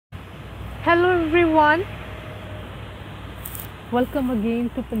Hello everyone, welcome again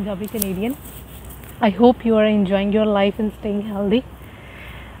to Punjabi Canadian. I hope you are enjoying your life and staying healthy.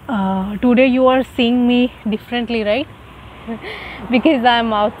 Today you are seeing me differently, right? Because I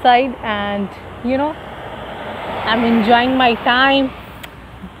am outside and I'm enjoying my time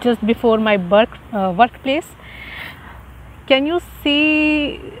just before my workplace. Can you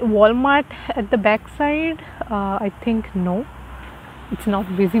see Walmart at the back side? I think no, it's not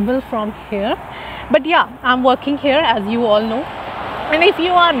visible from here, but yeah, I'm working here, as you all know. And if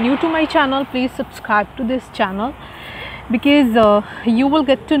you are new to my channel, please subscribe to this channel, because you will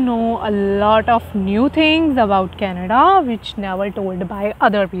get to know a lot of new things about Canada which never told by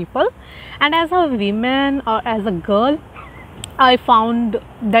other people. And as a woman or as a girl, I found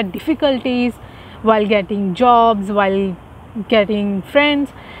that difficulties while getting jobs, while getting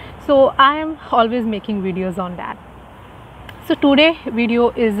friends, so I am always making videos on that. So today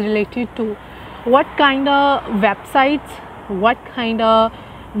video is related to what kind of websites, what kind of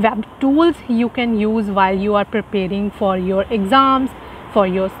web tools you can use while you are preparing for your exams, for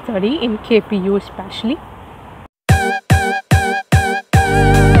your study in KPU especially.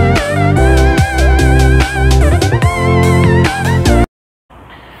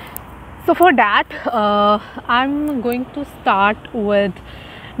 So for that, I'm going to start with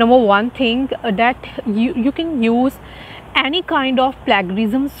number one thing, that you can use any kind of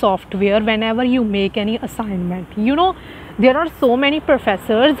plagiarism software whenever you make any assignment. There are so many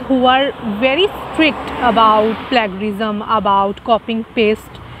professors who are very strict about plagiarism, about copying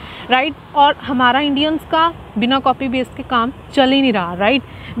paste, right? और हमारा Indians का बिना copy paste के काम चल ही नहीं रहा, right?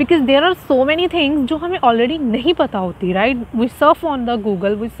 Because there are so many things जो हमें already नहीं पता होती, right? We surf on the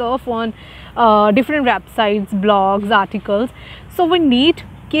Google, we surf on different websites, blogs, articles. So we need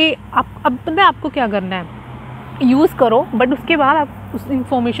कि अब पता है आपको क्या करना है, यूज़ करो, बट उसके बाद आप उस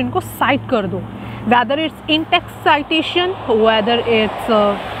इंफॉर्मेशन को साइट कर दो, whether it's in text citation, whether it's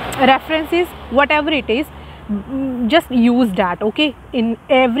references, whatever it is, just use that, okay, in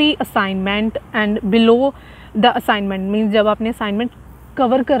every assignment. And below the assignment means जब आपने assignment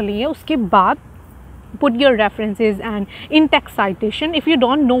cover कर ली है, उसके बाद put your references and in text citation. If you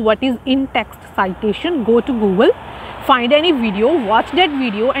don't know what is in text citation, go to Google, find any video, watch that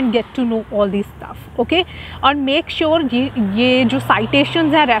video and get to know all this stuff, okay? और make sure ये जो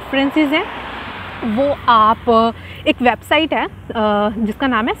citations हैं, references हैं, वो आप एक website है जिसका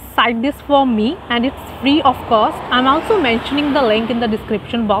नाम है Cite This For Me and it's free of cost. I'm also mentioning the link in the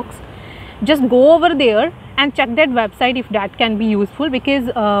description box. Just go over there and check that website if that can be useful, because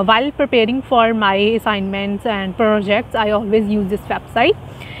while preparing for my assignments and projects I always use this website.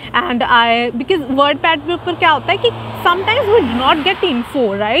 And because WordPad के ऊपर क्या होता है कि sometimes we do not get info,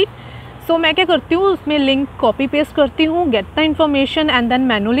 right? So मैं क्या करती हूँ, उसमें लिंक कॉपी पेस्ट करती हूँ, get the information and then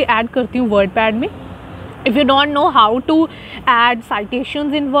manually add करती हूँ वर्डपैड में. If you don't know how to add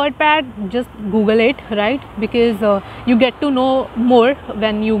citations in WordPad, just Google it, right? Because you get to know more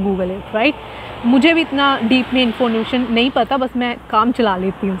when you Google it, right? मुझे भी इतना deep में information नहीं पता, बस मैं काम चला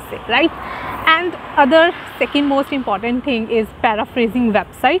लेती हूँ उससे, right? And other second most important thing is paraphrasing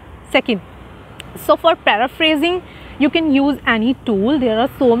website. Second, so for paraphrasing you can use any tool. There are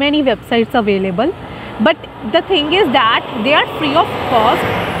so many websites available, but the thing is that they are free of cost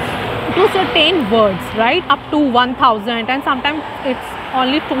to certain words, right? Up to 1000 and sometimes it's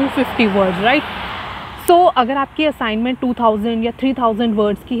only 250 words, right? So अगर आपकी assignment 2000 या 3000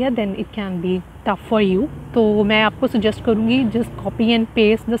 words की है, then it can be tough for you. तो मैं आपको suggest करूँगी, just copy and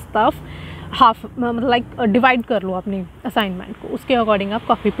paste the stuff, half like divide कर लो अपनी असाइनमेंट को, उसके अकॉर्डिंग आप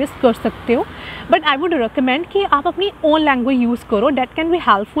कॉपी पेस्ट कर सकते हो. बट आई वुड रिकमेंड कि आप अपनी ओन लैंग्वेज यूज़ करो, that can be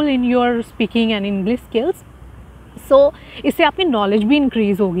helpful in your speaking and English skills. सो इससे आपकी नॉलेज भी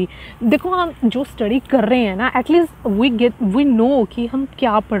इंक्रीज़ होगी. देखो, हम जो स्टडी कर रहे हैं ना, एटलीस्ट वी नो कि हम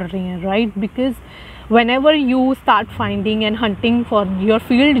क्या पढ़ रहे हैं, right? Because whenever you start finding and hunting for your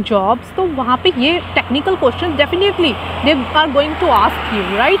field jobs, तो वहाँ पे ये technical questions definitely they are going to ask you,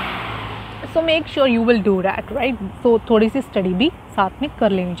 right? So make sure you will do that, right? So थोड़ी सी study भी साथ में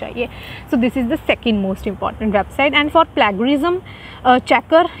कर लेनी चाहिए. So this is the second most important website. And for plagiarism,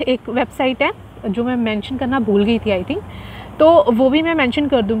 checker एक website है जो मैं mention करना भूल गई थी I think, तो वो भी मैं mention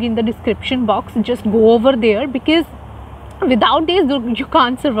कर दूँगी in the description box. Just go over there, because without this you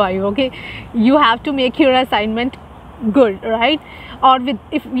can't survive, okay? You have to make your assignment good, right? Or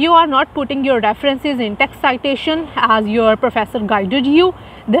if you are not putting your references in text citation as your professor guided you,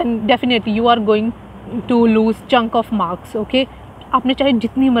 then definitely you are going to lose chunk of marks, okay? आपने चाहे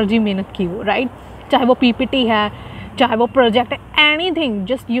जितनी मर्जी मेहनत की हो, right? चाहे वो PPT है, चाहे वो project है, anything,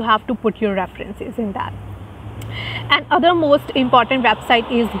 just you have to put your references in that. And other most important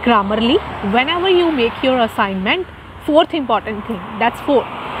website is Grammarly. Whenever you make your assignment, fourth important thing, that's four.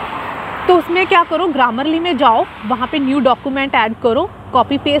 तो उसमें क्या करो, ग्रामरली में जाओ, वहाँ पे न्यू डॉक्यूमेंट ऐड करो,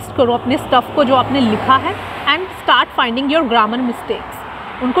 copy paste करो अपने स्टफ़ को जो आपने लिखा है, and start finding your grammar mistakes,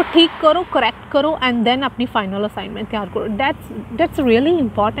 उनको ठीक करो, करेक्ट करो, एंड देन अपनी फाइनल असाइनमेंट तैयार करो. That's really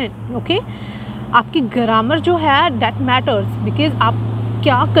important. ओके, आपकी ग्रामर जो है दैट मैटर्स, बिकॉज आप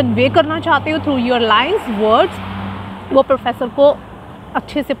क्या कन्वे करना चाहते हो थ्रू योर लाइन्स, वर्ड्स, वो प्रोफेसर को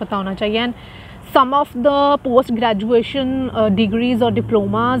अच्छे से पता होना चाहिए. And some of the post graduation degrees or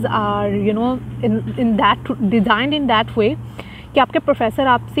diplomas are in that designed in that way कि आपके प्रोफेसर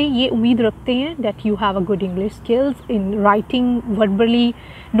आपसे ये उम्मीद रखते हैं that you have a good English skills in writing verbally,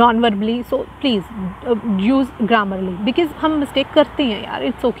 non-verbally. So please use Grammarly, because हम mistake करते हैं यार,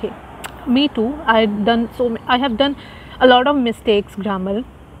 it's okay. Me too. I have done a lot of mistakes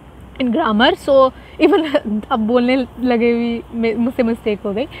in grammar. So even अब बोलने लगे भी मुझसे mistake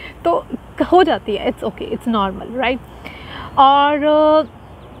हो गई, तो हो जाती है, it's okay, it's normal, right. और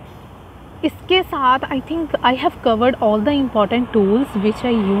इसके साथ I think I have covered all the important tools which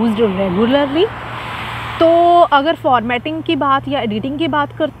I used regularly. तो अगर फॉर्मेटिंग की बात या एडिटिंग की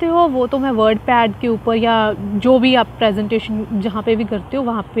बात करते हो, वो तो मैं वर्ड पैड के ऊपर या जो भी आप प्रेजेंटेशन जहाँ पे भी करते हो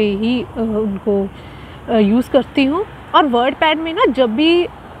वहाँ पे ही उनको यूज़ करती हूँ. और वर्ड पैड में ना, जब भी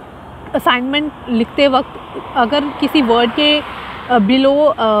असाइनमेंट लिखते वक्त अगर किसी वर्ड के बिलो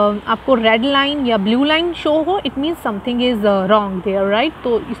आपको रेड लाइन या ब्लू लाइन शो हो, it means something is wrong there, right.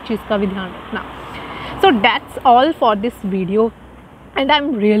 तो इस चीज़ का भी ध्यान रखना. So that's all for this video, and I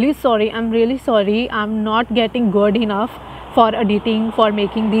am really sorry, I am not getting good enough for editing, for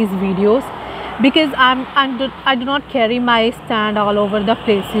making these videos, because I do not carry my stand all over the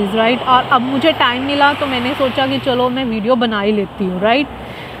places, right. और अब मुझे time मिला तो मैंने सोचा कि चलो मैं वीडियो बना ही लेती हूँ, right.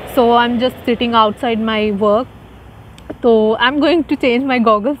 So I'm just sitting outside my work. तो I'm going to change my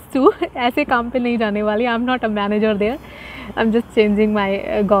goggles too. ऐसे काम पे नहीं जाने वाली. I'm not a manager there. I'm just changing my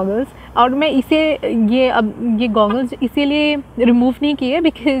goggles. और मैं ये goggles इसीलिए remove नहीं किए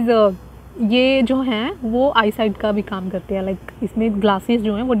because ये जो हैं वो आई साइड का भी काम करते हैं. लाइक इसमें ग्लासेस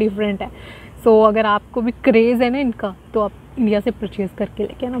जो हैं वो डिफरेंट है. सो अगर आपको भी क्रेज़ है ना इनका, तो आप इंडिया से परचेज़ करके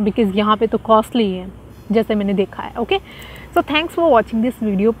लेके आना, बिकॉज़ यहाँ पे तो कॉस्टली है जैसे मैंने देखा है. Okay, so thanks for watching this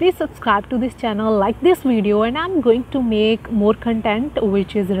video. Please subscribe to this channel, like this video, and I'm going to make more content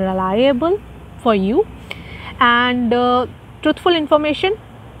which is reliable for you and truthful information,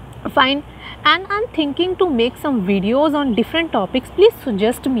 fine. And I'm thinking to make some videos on different topics. Please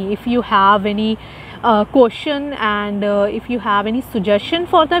suggest me if you have any question, and if you have any suggestion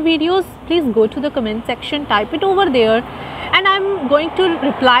for the videos, please go to the comment section, type it over there, and I'm going to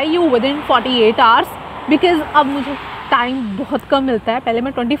reply you within 48 hours, because अब मुझे time बहुत कम मिलता है. पहले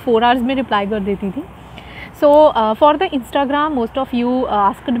मैं 24 hours में reply कर देती थी. So for the Instagram, most of you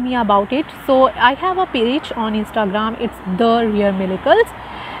asked me about it. So I have a page on Instagram, it's the rear miracles.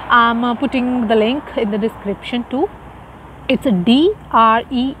 I am putting the link in the description to. It's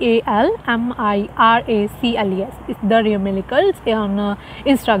DREALMIRACLES. It's the Real Miracles on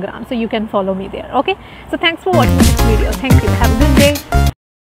Instagram, so you can follow me there. Okay, so thanks for watching this video. Thank you. Have a good day.